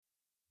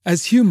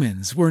As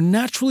humans, we're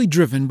naturally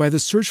driven by the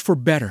search for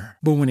better.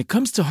 But when it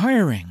comes to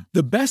hiring,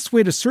 the best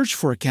way to search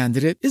for a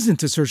candidate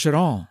isn't to search at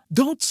all.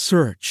 Don't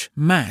search,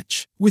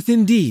 match with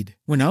Indeed.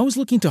 When I was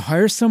looking to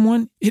hire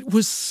someone, it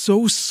was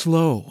so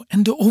slow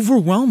and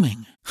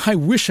overwhelming. I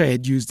wish I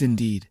had used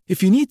Indeed.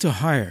 If you need to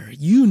hire,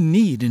 you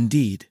need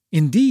Indeed.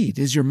 Indeed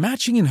is your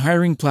matching and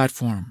hiring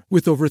platform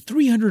with over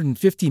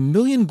 350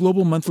 million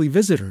global monthly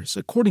visitors,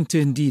 according to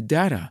Indeed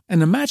data,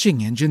 and a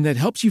matching engine that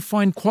helps you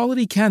find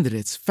quality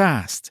candidates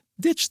fast.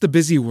 Ditch the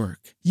busy work.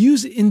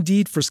 Use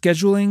Indeed for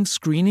scheduling,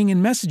 screening,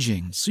 and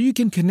messaging so you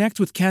can connect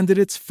with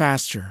candidates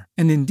faster.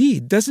 And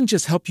Indeed doesn't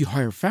just help you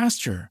hire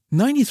faster.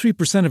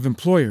 93% of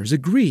employers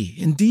agree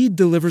Indeed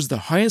delivers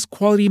the highest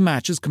quality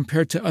matches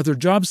compared to other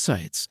job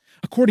sites,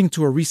 according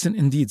to a recent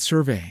Indeed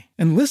survey.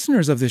 And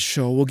listeners of this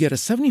show will get a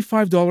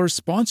 $75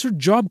 sponsored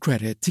job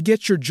credit to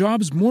get your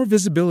jobs more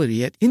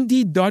visibility at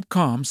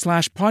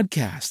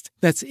Indeed.com/podcast.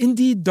 That's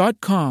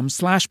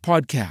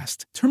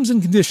Indeed.com/podcast. Terms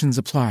and conditions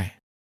apply.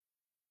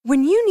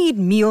 When you need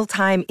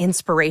mealtime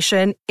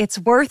inspiration, it's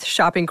worth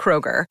shopping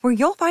Kroger, where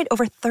you'll find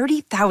over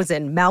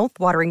 30,000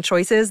 mouth-watering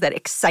choices that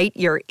excite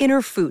your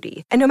inner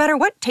foodie. And no matter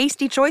what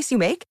tasty choice you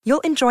make,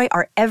 you'll enjoy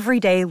our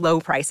everyday low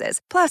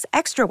prices, plus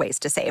extra ways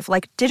to save,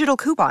 like digital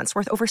coupons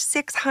worth over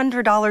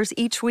 $600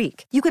 each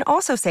week. You can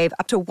also save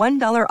up to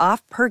 $1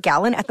 off per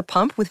gallon at the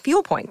pump with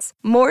fuel points.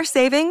 More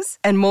savings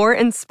and more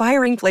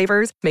inspiring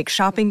flavors make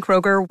shopping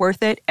Kroger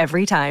worth it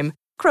every time.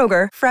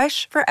 Kroger,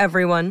 fresh for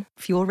everyone.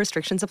 Fuel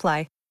restrictions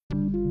apply.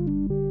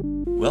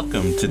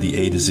 Welcome to the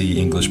A to Z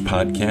English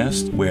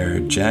podcast, where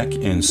Jack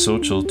and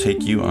Sochil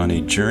take you on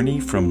a journey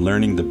from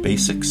learning the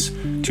basics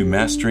to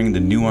mastering the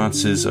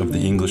nuances of the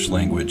English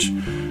language.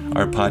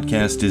 Our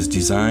podcast is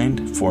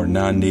designed for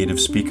non-native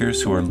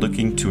speakers who are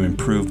looking to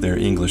improve their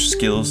English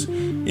skills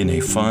in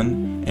a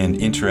fun and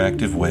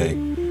interactive way.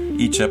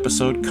 Each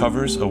episode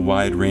covers a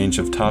wide range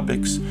of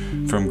topics,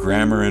 from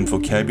grammar and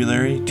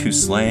vocabulary to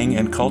slang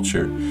and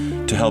culture,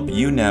 to help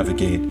you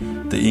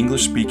navigate the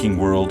English-speaking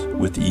world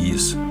with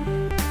ease.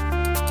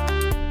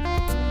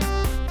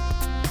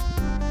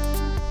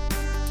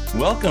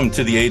 Welcome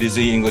to the A to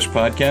Z English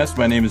podcast.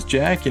 My name is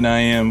Jack, and I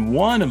am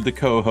one of the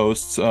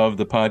co-hosts of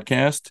the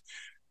podcast.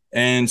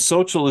 And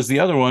Sochil is the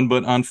other one,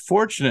 but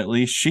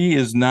unfortunately, she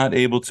is not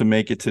able to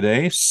make it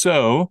today.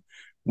 So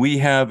we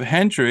have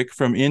Hendrik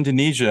from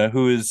Indonesia,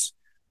 who is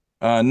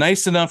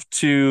nice enough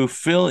to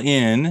fill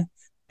in.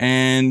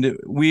 And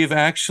we've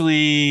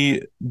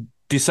actually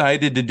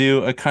decided to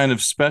do a kind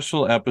of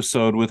special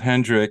episode with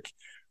Hendrik.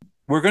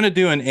 We're going to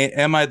do an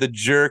Am I the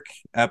Jerk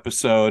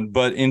episode,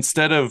 but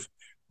instead of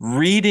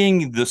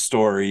reading the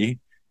story,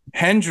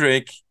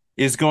 Hendrik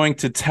is going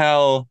to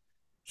tell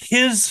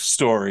his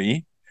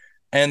story,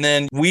 and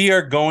then we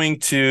are going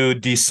to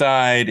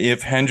decide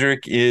if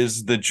Hendrik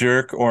is the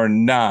jerk or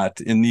not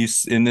in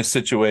this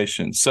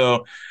situation.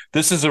 So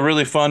this is a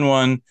really fun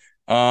one.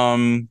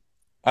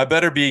 I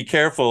better be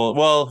careful.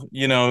 Well,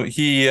 you know,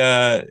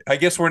 I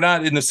guess we're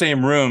not in the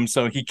same room,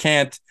 so he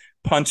can't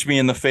punch me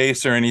in the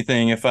face or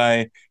anything if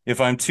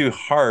I'm too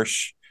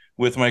harsh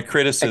with my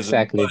criticism.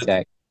 Exactly,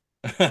 Jack.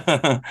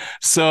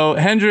 So,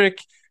 Hendrik,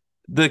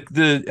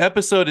 the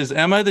episode is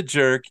Am I the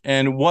Jerk?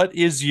 And what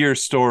is your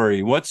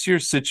story? What's your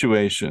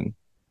situation?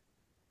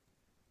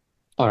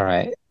 All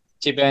right.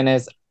 To be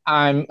honest,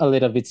 I'm a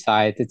little bit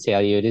shy to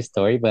tell you this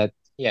story, but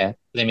yeah,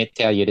 let me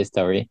tell you the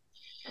story.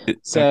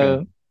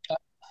 So,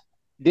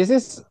 this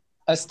is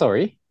a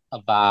story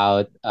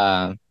about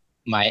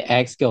my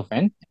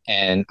ex-girlfriend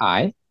and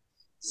I.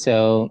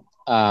 So,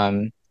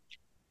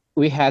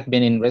 we had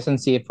been in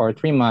relationship for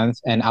 3 months,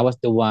 and I was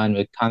the one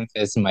who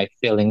confessed my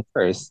feeling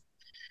first.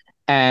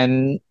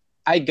 And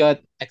I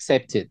got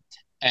accepted,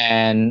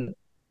 and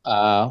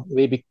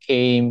we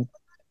became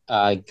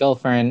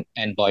girlfriend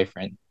and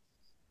boyfriend.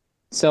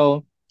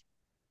 So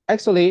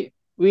actually,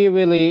 we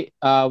really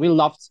we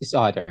loved each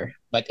other,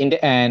 but in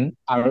the end,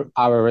 our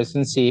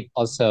relationship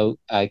also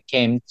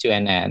came to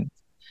an end.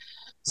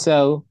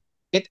 So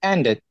it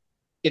ended.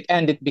 It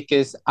ended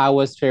because I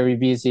was very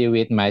busy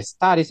with my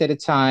studies at the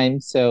time,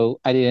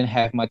 so I didn't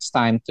have much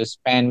time to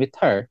spend with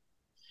her,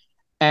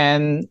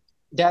 and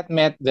that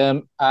made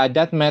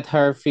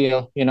her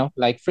feel,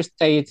 like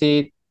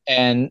frustrated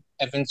and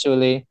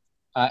eventually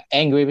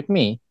angry with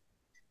me.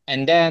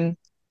 And then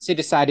she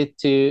decided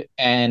to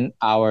end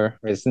our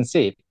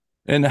relationship.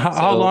 And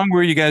how long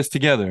were you guys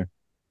together?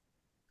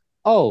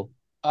 Oh,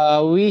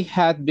 we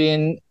had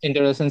been in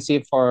the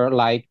relationship for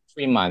like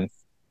 3 months.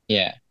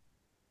 Yeah.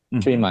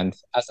 3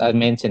 months, as I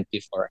mentioned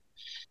before.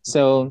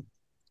 So,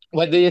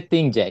 what do you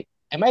think, Jake?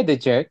 Am I the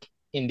jerk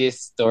in this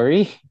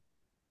story?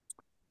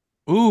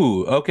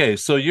 Ooh, okay.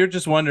 So you're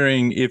just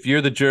wondering if you're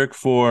the jerk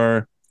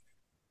for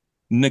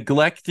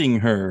neglecting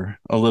her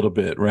a little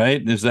bit,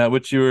 right? Is that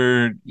what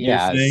you're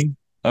saying?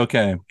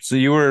 Okay. So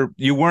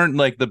you weren't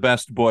like the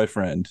best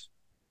boyfriend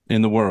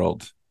in the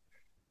world.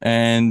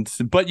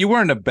 But you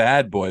weren't a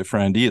bad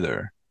boyfriend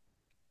either.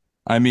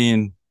 I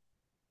mean,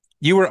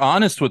 you were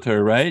honest with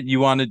her, right?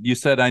 You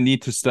said, I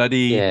need to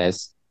study.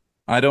 Yes.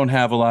 I don't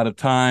have a lot of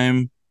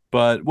time.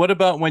 But what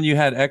about when you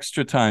had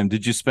extra time?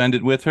 Did you spend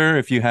it with her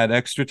if you had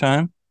extra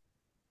time?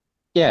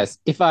 Yes,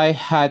 if I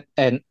had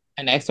an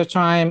extra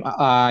time,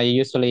 I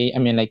usually, I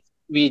mean, like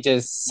we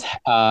just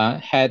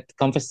had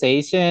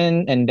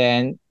conversation, and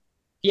then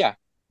yeah,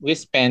 we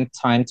spent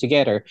time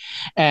together.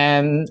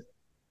 And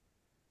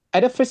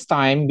at the first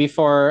time,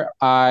 decide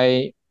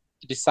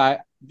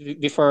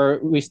before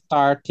we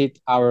started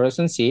our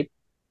relationship,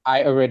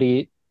 I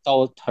already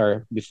told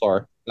her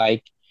before,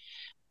 like,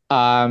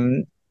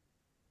 um,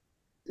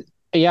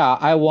 yeah,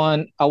 I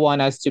want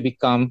us to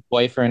become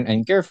boyfriend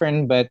and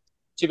girlfriend, but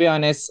to be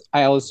honest,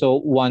 I also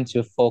want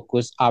to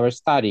focus our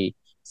study.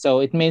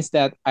 So it means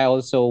that I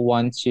also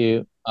want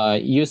to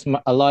use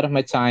a lot of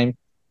my time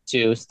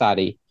to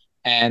study,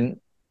 and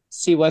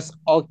she was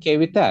okay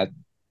with that.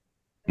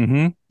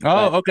 Mm-hmm. But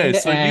Oh, in okay. the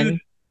So end,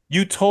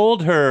 you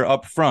told her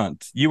up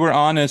front. You were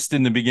honest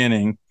in the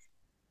beginning.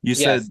 You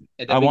said, yes,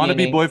 at the I want to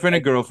be beginning, boyfriend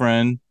and like,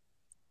 girlfriend,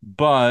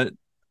 but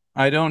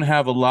I don't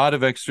have a lot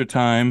of extra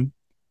time.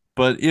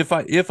 But if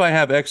I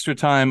have extra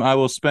time, I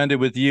will spend it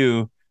with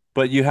you.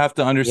 But you have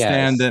to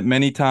understand yes, that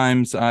many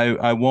times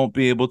I won't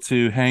be able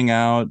to hang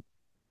out,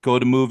 go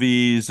to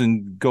movies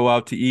and go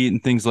out to eat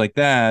and things like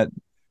that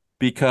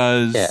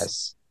because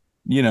yes,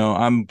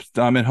 I'm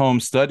at home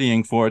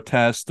studying for a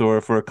test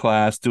or for a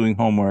class, doing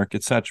homework,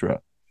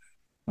 etc.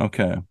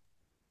 Okay. All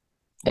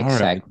right.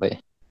 exactly.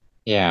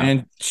 Yeah.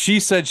 And she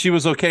said she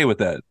was okay with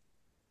that.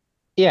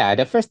 Yeah,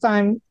 the first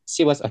time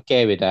she was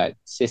okay with that.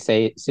 She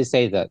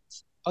said that.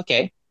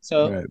 Okay.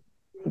 So Right.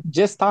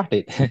 just start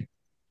it.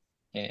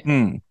 Yeah.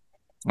 Hmm.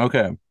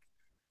 Okay.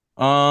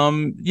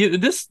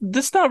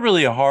 This not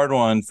really a hard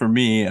one for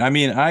me. I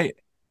mean,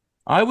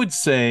 I would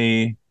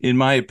say, in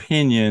my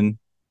opinion,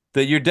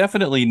 that you're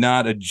definitely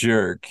not a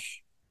jerk.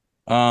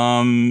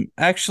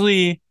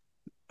 Actually,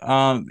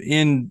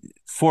 in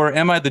for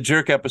Am I the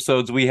Jerk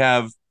episodes, we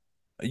have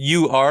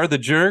you are the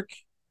jerk,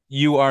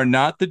 you are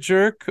not the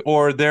jerk,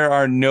 or there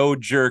are no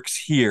jerks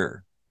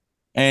here.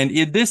 And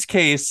in this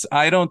case,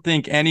 I don't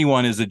think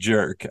anyone is a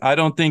jerk. I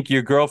don't think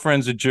your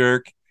girlfriend's a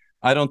jerk.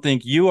 I don't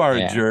think you are a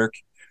Yeah. jerk.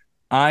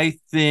 I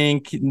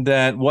think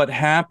that what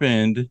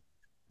happened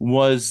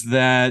was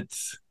that,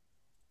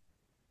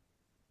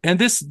 and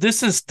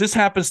this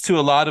happens to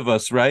a lot of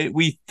us, right?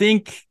 We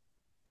think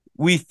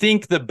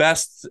the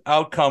best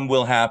outcome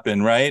will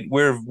happen, right?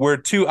 We're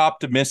too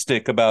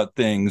optimistic about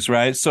things,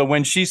 right? So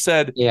when she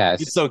said it's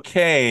Yes.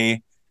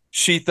 okay,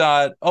 she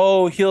thought,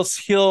 oh, he'll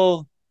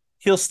still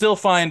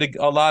find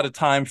a lot of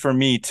time for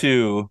me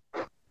too,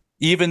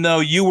 even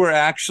though you were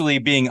actually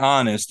being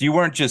honest. You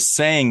weren't just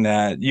saying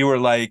that. You were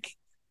like,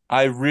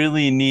 I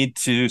really need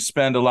to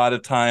spend a lot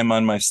of time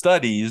on my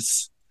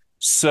studies,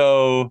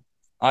 so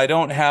I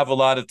don't have a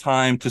lot of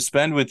time to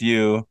spend with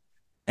you.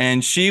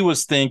 And she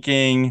was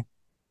thinking,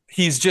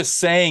 he's just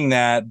saying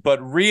that,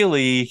 but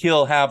really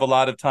he'll have a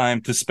lot of time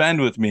to spend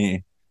with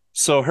me.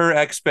 So her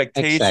Exactly.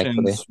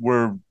 expectations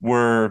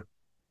were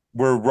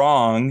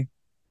wrong.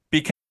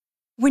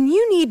 When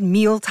you need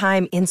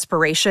mealtime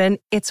inspiration,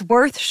 it's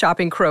worth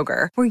shopping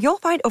Kroger, where you'll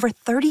find over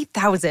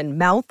 30,000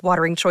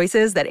 mouth-watering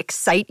choices that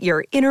excite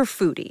your inner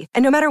foodie.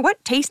 And no matter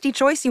what tasty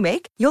choice you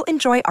make, you'll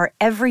enjoy our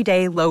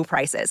everyday low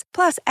prices,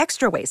 plus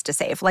extra ways to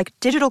save, like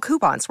digital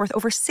coupons worth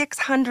over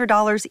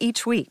 $600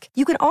 each week.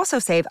 You can also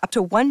save up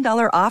to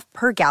 $1 off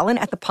per gallon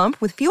at the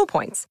pump with fuel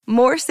points.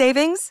 More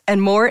savings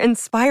and more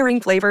inspiring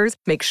flavors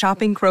make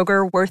shopping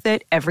Kroger worth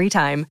it every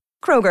time.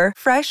 Kroger,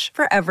 fresh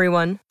for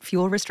everyone.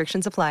 Fuel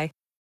restrictions apply.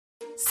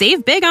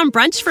 Save big on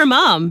brunch for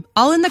mom,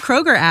 all in the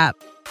Kroger app.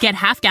 Get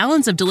half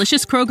gallons of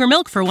delicious Kroger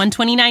milk for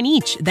 $1.29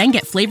 each. Then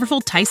get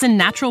flavorful Tyson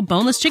natural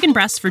boneless chicken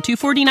breasts for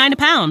 $2.49 a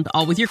pound,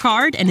 all with your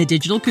card and a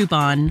digital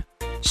coupon.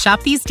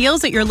 Shop these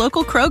deals at your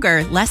local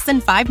Kroger, less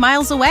than 5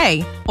 miles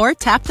away. Or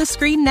tap the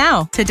screen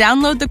now to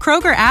download the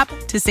Kroger app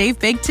to save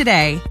big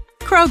today.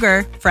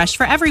 Kroger, fresh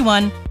for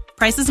everyone.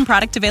 Prices and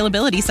product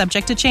availability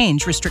subject to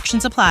change.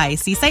 Restrictions apply.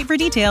 See site for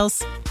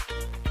details.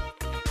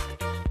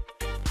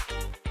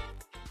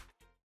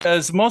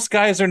 Because most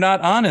guys are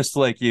not honest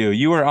like you.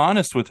 You were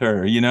honest with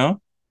her, you know?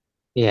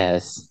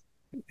 Yes.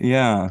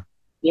 Yeah.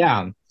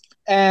 Yeah.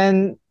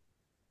 And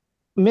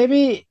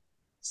maybe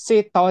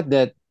she thought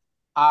that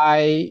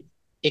I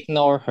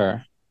ignore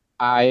her.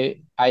 I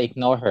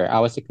ignore her. I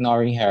was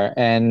ignoring her,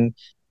 and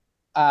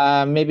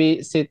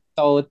maybe she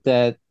thought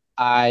that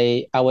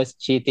I was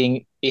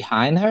cheating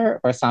behind her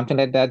or something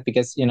like that,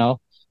 because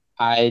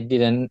I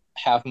didn't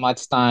have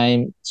much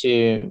time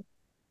to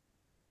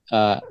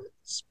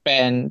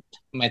spend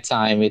my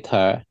time with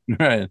her.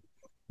 Right.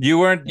 You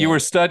Yeah. were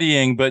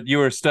studying, but you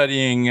were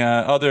studying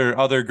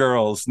other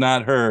girls,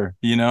 not her,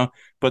 you know?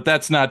 But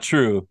that's not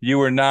true. You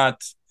were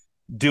not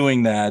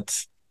doing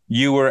that.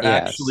 You were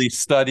Yes. actually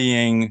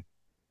studying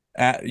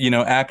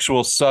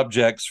actual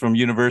subjects from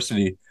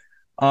university.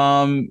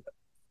 Um,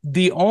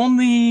 the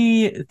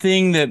only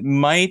thing that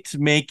might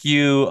make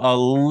you a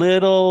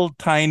little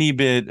tiny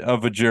bit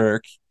of a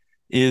jerk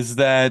is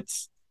that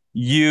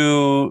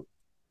you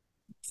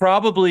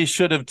probably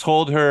should have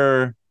told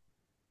her,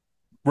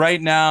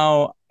 right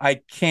now I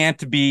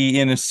can't be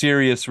in a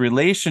serious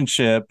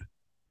relationship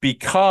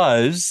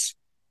because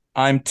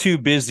I'm too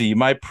busy.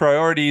 My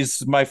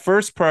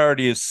first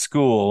priority is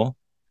school.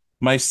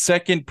 My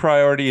second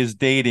priority is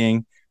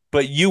dating,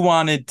 but you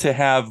wanted to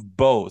have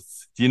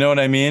both. Do you know what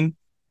I mean?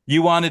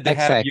 You wanted to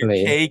have your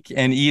Exactly. cake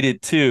and eat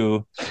it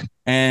too.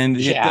 And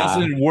it Yeah.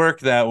 doesn't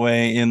work that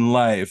way in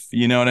life.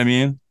 You know what I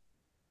mean?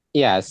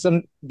 Yeah.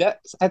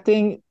 I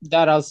think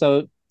that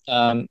also,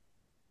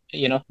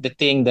 the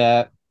thing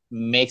that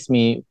makes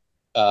me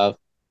uh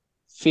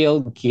feel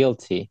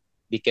guilty,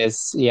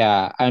 because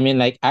yeah, I mean,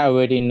 like, I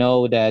already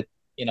know that,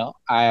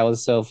 I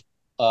also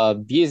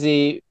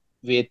busy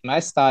with my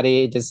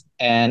study,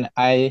 and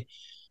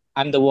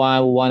I'm the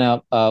one who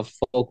wanna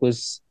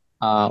focus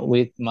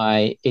with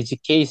my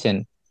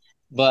education.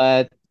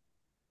 But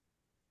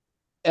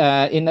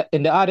in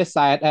the other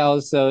side, I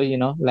also,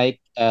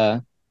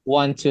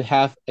 want to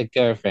have a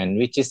girlfriend,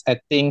 which is, I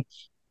think,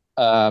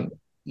 um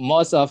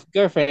most of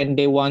girlfriend,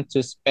 they want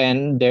to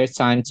spend their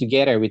time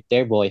together with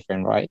their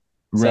boyfriend, right?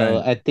 So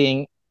Right. I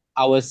think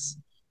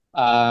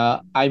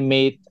I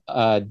made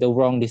the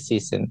wrong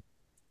decision.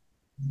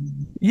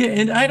 Yeah,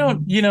 and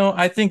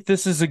I think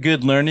this is a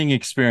good learning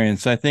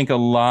experience. I think a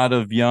lot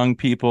of young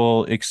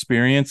people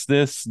experience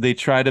this. They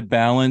try to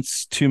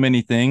balance too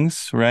many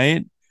things,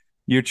 right?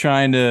 You're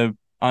trying to,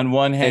 on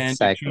one hand,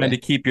 you're trying to Exactly.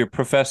 keep your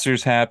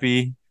professors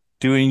happy,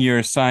 doing your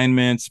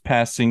assignments,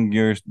 passing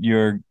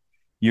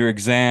your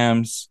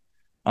exams.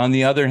 On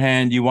the other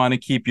hand, you want to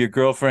keep your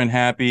girlfriend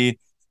happy,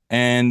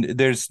 and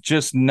there's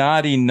just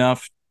not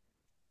enough.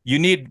 You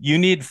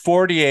need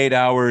 48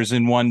 hours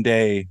in one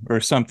day or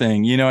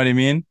something. You know what I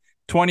mean?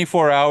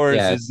 24 hours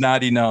is Yes,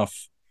 not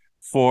enough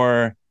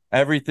for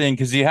everything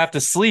because you have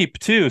to sleep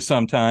too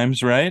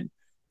sometimes, right?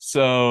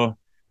 So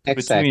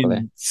exactly.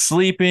 between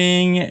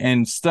sleeping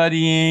and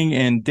studying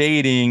and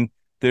dating,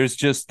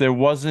 there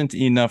wasn't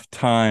enough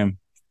time.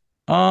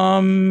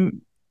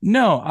 Um,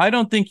 no, I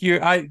don't think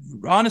I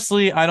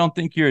honestly, I don't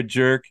think you're a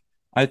jerk.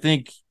 I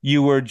think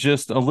you were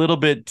just a little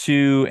bit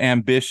too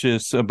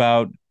ambitious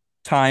about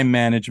time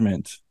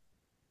management.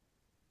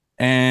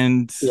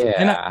 And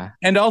and Yeah.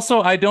 and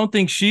also I don't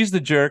think she's the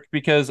jerk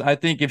because I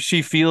think if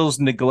she feels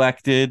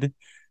neglected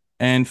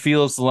and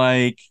feels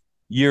like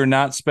you're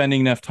not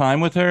spending enough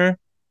time with her,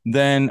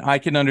 then I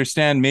can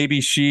understand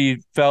maybe she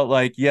felt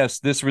like, yes,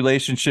 this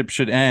relationship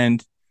should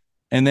end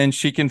and then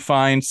she can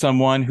find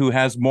someone who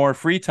has more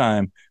free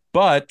time.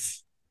 But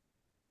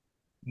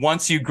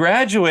once you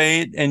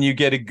graduate and you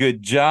get a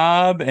good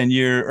job and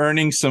you're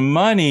earning some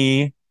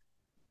money,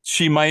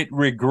 she might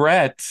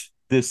regret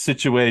this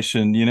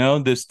situation,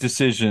 this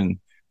decision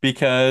That's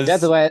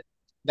because, what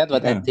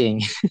I yeah,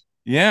 think.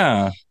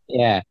 yeah,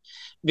 Yeah.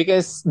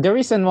 Because the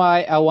reason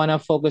why I want to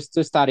focus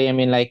to study, I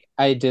mean, like,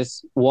 I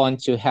just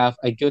want to have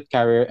a good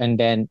career, and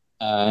then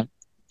I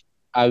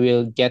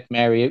will get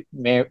married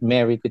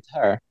with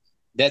her.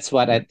 That's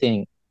what I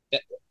think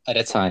at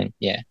the time.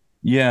 Yeah.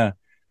 yeah.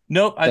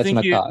 Nope. I That's think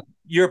my thought.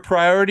 your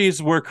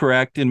priorities were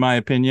correct, in my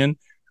opinion.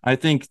 I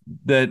think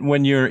that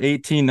when you're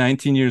 18,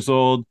 19 years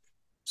old,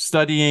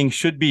 studying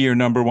should be your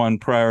number one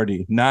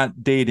priority,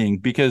 not dating,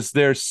 because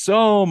there's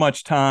so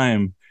much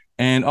time.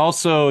 And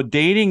also,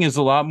 dating is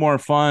a lot more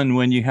fun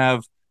when you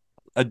have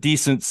a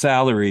decent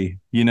salary.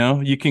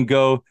 You can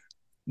go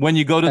when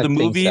you go to I the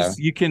think movies, so.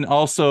 you can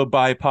also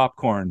buy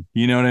popcorn.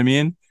 You know what I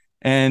mean?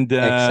 And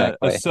a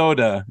Exactly.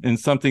 soda and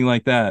something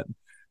like that.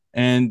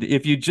 And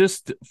if you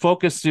just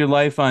focus your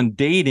life on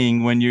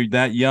dating when you're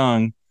that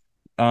young,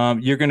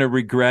 you're going to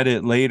regret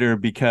it later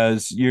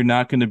because you're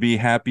not going to be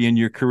happy in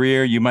your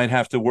career. You might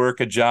have to work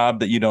a job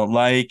that you don't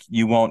like.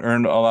 You won't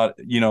earn a lot,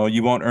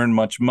 you won't earn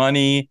much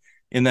money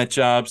in that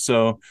job.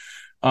 So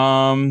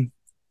um,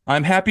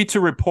 I'm happy to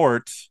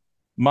report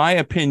my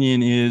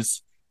opinion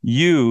is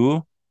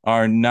you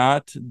are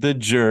not the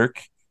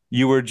jerk.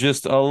 You were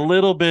just a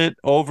little bit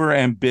over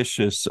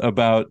ambitious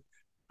about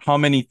how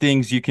many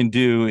things you can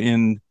do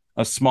in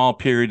a small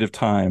period of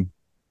time.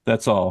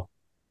 That's all.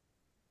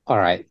 All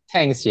right.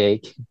 Thanks,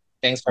 Jake.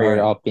 Thanks for All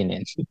your right.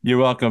 opinion. You're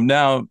welcome.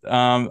 Now,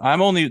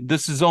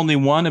 this is only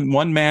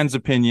one man's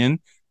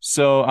opinion.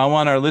 So I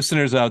want our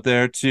listeners out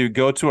there to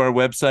go to our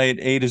website,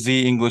 A to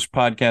Z English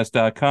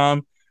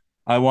Podcast.com.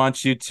 I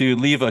want you to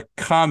leave a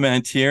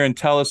comment here and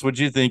tell us what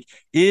you think.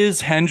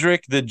 Is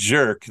Hendrik the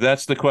jerk?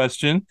 That's the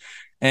question.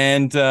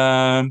 And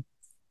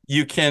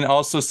you can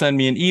also send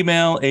me an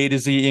email, A to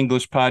Z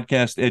English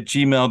Podcast at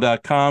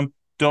gmail.com.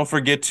 Don't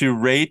forget to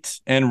rate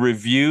and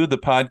review the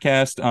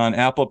podcast on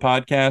Apple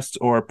Podcasts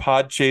or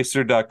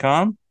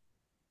podchaser.com.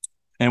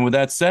 And with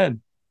that said,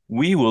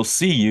 we will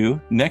see you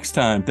next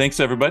time.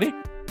 Thanks, everybody.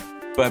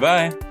 Bye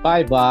bye.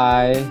 Bye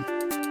bye.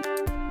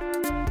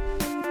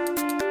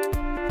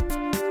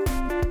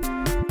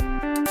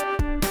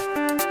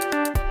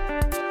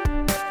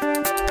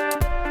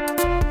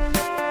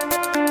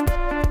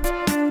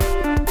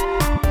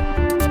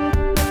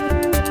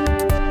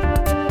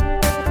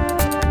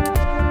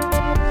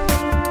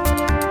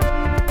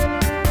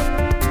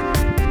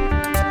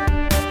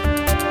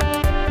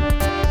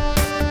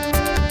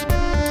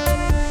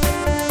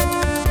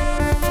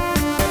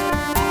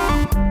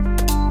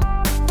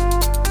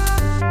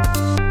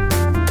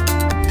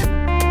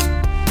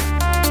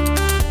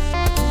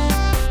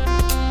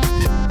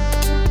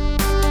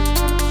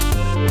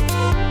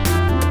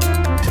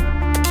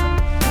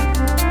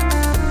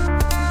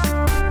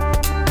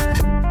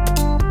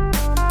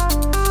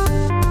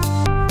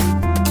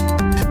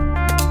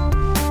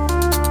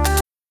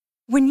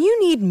 When you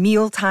need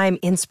mealtime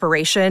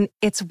inspiration,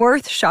 it's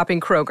worth shopping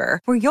Kroger,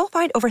 where you'll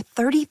find over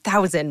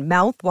 30,000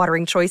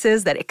 mouth-watering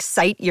choices that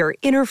excite your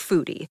inner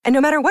foodie. And no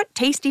matter what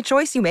tasty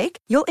choice you make,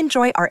 you'll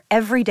enjoy our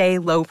everyday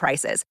low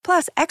prices,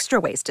 plus extra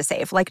ways to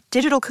save, like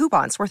digital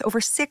coupons worth over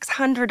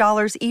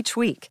 $600 each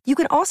week. You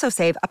can also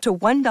save up to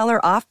 $1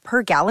 off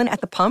per gallon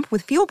at the pump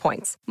with fuel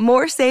points.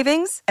 More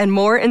savings and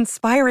more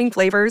inspiring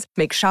flavors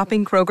make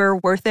shopping Kroger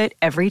worth it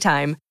every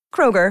time.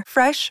 Kroger,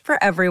 fresh for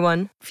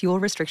everyone. Fuel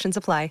restrictions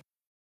apply.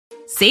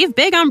 Save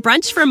big on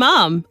brunch for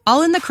mom,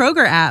 all in the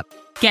Kroger app.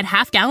 Get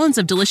half gallons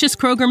of delicious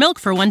Kroger milk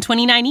for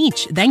 $1.29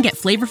 each. Then get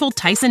flavorful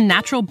Tyson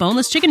natural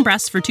boneless chicken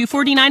breasts for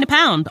 $2.49 a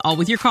pound, all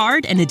with your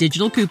card and a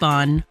digital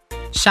coupon.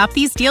 Shop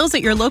these deals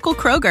at your local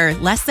Kroger,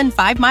 less than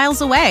 5 miles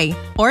away.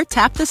 Or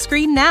tap the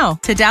screen now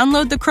to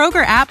download the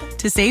Kroger app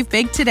to save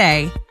big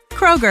today.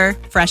 Kroger,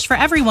 fresh for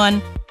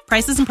everyone.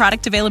 Prices and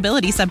product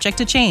availability subject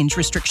to change.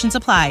 Restrictions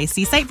apply.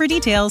 See site for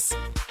details.